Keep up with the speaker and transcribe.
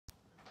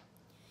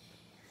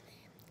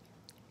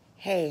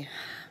Hey,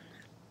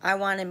 I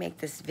want to make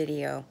this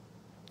video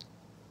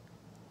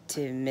to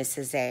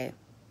Mrs. A.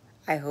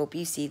 I hope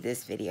you see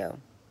this video.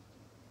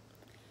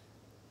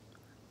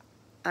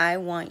 I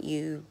want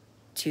you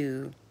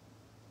to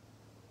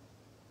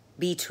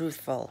be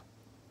truthful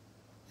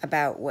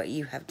about what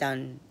you have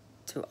done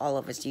to all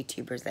of us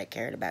YouTubers that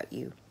cared about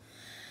you.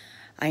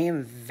 I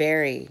am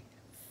very,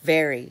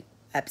 very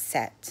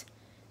upset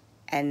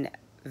and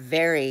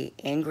very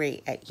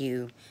angry at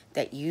you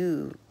that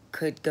you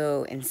could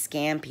go and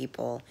scam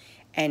people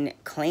and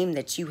claim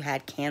that you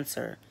had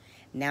cancer.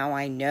 Now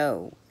I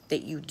know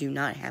that you do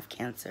not have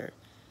cancer.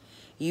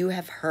 You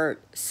have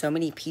hurt so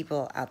many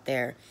people out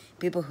there,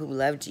 people who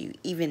loved you.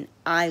 Even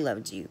I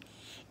loved you.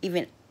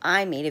 Even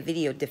I made a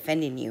video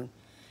defending you.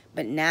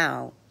 But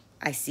now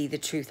I see the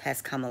truth has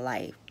come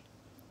alive.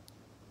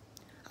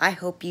 I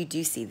hope you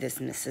do see this,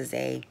 Mrs.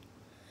 A,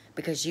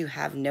 because you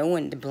have no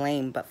one to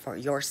blame but for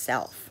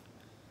yourself.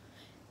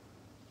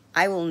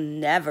 I will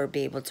never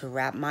be able to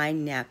wrap my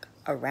neck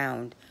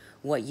around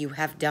what you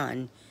have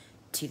done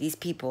to these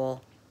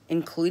people,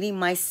 including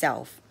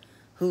myself,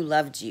 who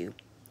loved you.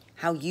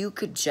 How you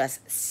could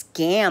just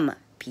scam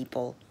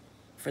people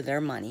for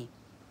their money.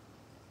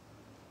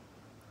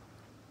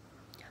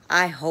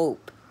 I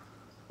hope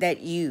that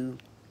you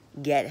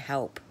get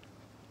help,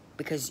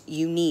 because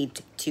you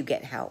need to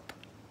get help.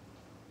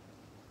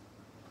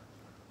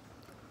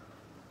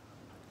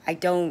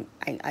 I'm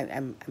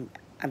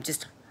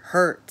just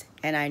hurt,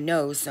 and I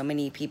know so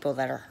many people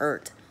that are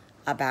hurt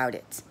about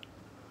it.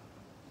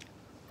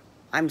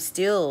 I'm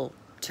still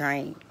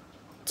trying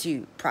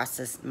to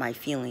process my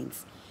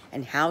feelings,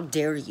 and how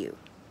dare you?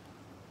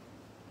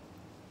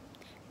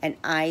 And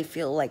I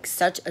feel like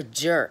such a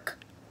jerk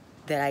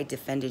that I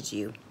defended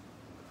you,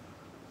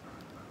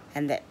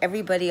 and that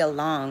everybody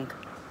along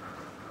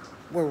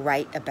were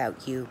right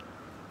about you.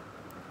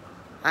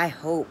 I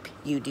hope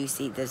you do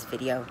see this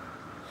video,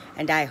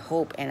 and I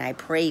hope and I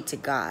pray to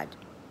God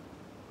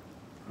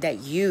that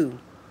you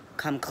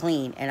come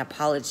clean and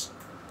apologize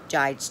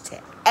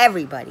to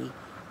everybody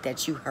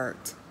that you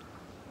hurt.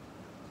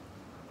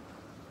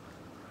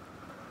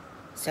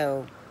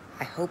 So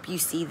I hope you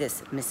see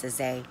this, Mrs.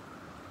 A,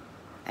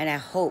 and I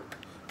hope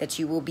that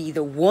you will be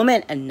the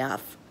woman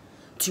enough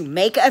to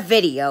make a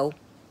video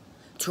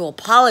to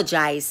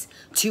apologize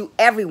to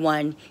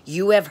everyone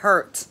you have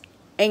hurt,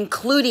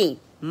 including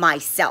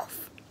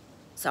myself.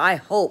 So I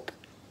hope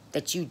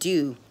that you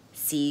do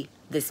see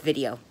this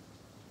video.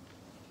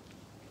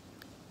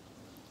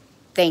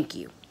 Thank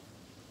you.